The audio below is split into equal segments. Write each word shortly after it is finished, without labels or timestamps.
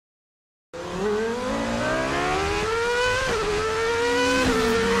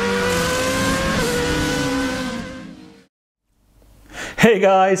Hey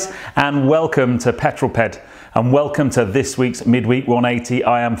guys, and welcome to Petrol and welcome to this week's Midweek 180.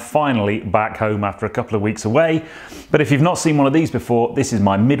 I am finally back home after a couple of weeks away, but if you've not seen one of these before, this is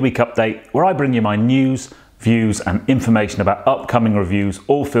my midweek update where I bring you my news, views and information about upcoming reviews,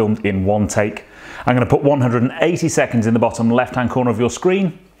 all filmed in one take. I'm going to put 180 seconds in the bottom left hand corner of your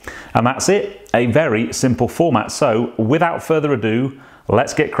screen, and that's it. A very simple format. So without further ado,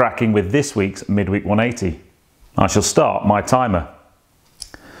 let's get cracking with this week's Midweek 180. I shall start my timer.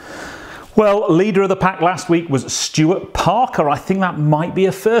 Well, leader of the pack last week was Stuart Parker. I think that might be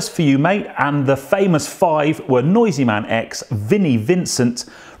a first for you, mate. And the famous five were Noisy Man X, Vinnie Vincent,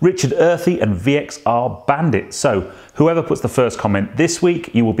 Richard Earthy and VXR Bandit. So whoever puts the first comment this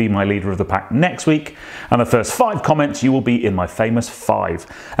week, you will be my leader of the pack next week. And the first 5 comments, you will be in my famous 5.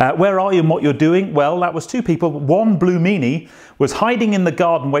 Where are you and what you're doing? Well, that was 2 people. One, Blue Meanie, was hiding in the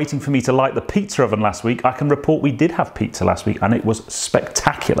garden waiting for me to light the pizza oven last week. I can report we did have pizza last week and it was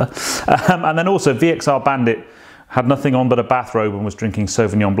spectacular. And then also VXR Bandit had nothing on but a bathrobe and was drinking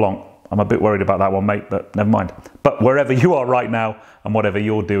Sauvignon Blanc. I'm a bit worried about that one, mate, but never mind. But wherever you are right now and whatever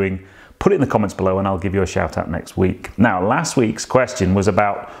you're doing, put it in the comments below and I'll give you a shout out next week. Now, last week's question was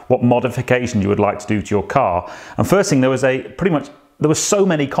about what modification you would like to do to your car. And first thing, there were so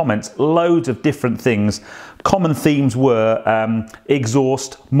many comments, loads of different things. Common themes were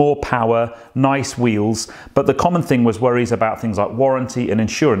exhaust, more power, nice wheels, but the common thing was worries about things like warranty and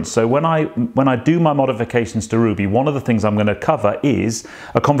insurance. So when I do my modifications to Ruby, one of the things I'm going to cover is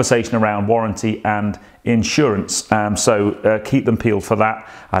a conversation around warranty and insurance. So keep them peeled for that.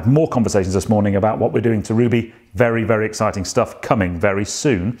 I had more conversations this morning about what we're doing to Ruby. Very, very exciting stuff coming very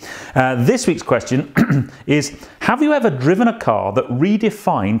soon. This week's question is, have you ever driven a car that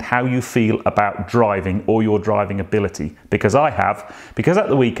redefined how you feel about driving or your driving ability? Because I have, because at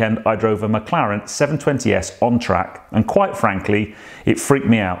the weekend I drove a McLaren 720S on track and quite frankly, it freaked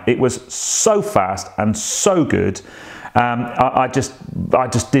me out. It was so fast and so good. I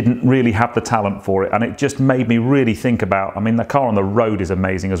just didn't really have the talent for it, and it just made me really think about, I mean, the car on the road is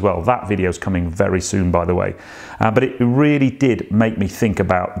amazing as well. That video's coming very soon, by the way. But it really did make me think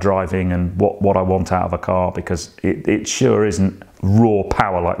about driving and what I want out of a car, because it sure isn't raw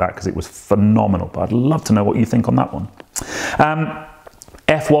power like that, because it was phenomenal. But I'd love to know what you think on that one.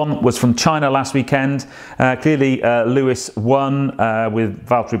 F1 was from China last weekend. Clearly, Lewis won with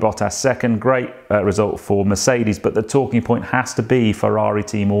Valtteri Bottas second. Great result for Mercedes, but the talking point has to be Ferrari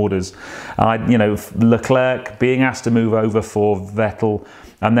team orders. Leclerc being asked to move over for Vettel,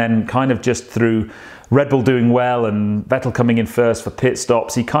 and then kind of just through Red Bull doing well and Vettel coming in first for pit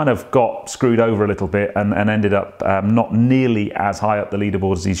stops, he kind of got screwed over a little bit and ended up not nearly as high up the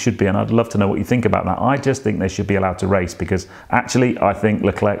leaderboard as he should be. And I'd love to know what you think about that. I just think they should be allowed to race, because actually I think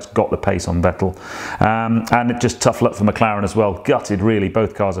Leclerc's got the pace on Vettel. And it just tough luck for McLaren as well. Gutted, really.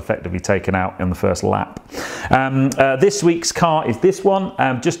 Both cars effectively taken out in the first lap. This week's car is this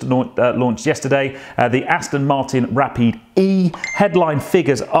one, just launched yesterday, the Aston Martin Rapide E. Headline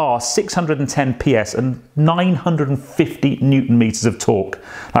figures are 610 PS and 950 Newton meters of torque.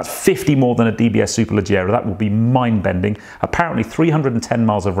 That's 50 more than a DBS Superleggera. That will be mind-bending. Apparently 310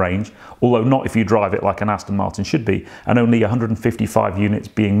 miles of range, although not if you drive it like an Aston Martin should be, and only 155 units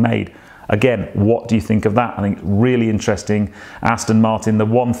being made. Again, what do you think of that? I think really interesting. Aston Martin, the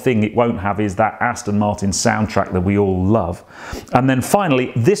one thing it won't have is that Aston Martin soundtrack that we all love. And then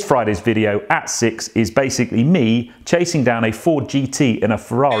finally, this Friday's video at 6 is basically me chasing down a Ford GT in a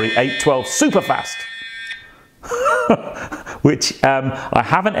Ferrari 812 Superfast. Which I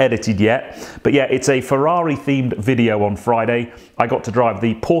haven't edited yet, but yeah, it's a Ferrari themed video on Friday. I got to drive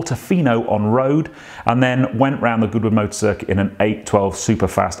the Portofino on road and then went round the Goodwood Motor Circuit in an 812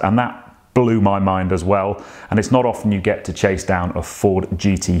 Superfast, and that blew my mind as well. And it's not often you get to chase down a Ford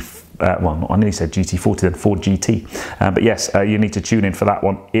GT, well, I nearly said GT40 then, Ford GT. But yes, you need to tune in for that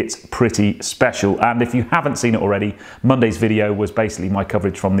one. It's pretty special. And if you haven't seen it already, Monday's video was basically my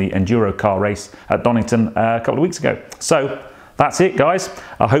coverage from the Enduro car race at Donington a couple of weeks ago. So that's it, guys.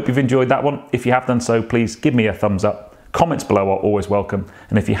 I hope you've enjoyed that one. If you have done so, please give me a thumbs up. Comments below are always welcome.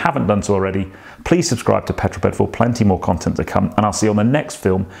 And if you haven't done so already, please subscribe to Petrol for plenty more content to come. And I'll see you on the next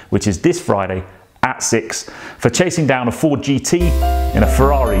film, which is this Friday at 6, for chasing down a Ford GT in a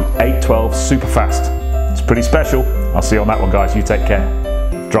Ferrari 812 Superfast. It's pretty special. I'll see you on that one, guys. You take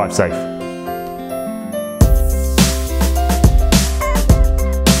care. Drive safe.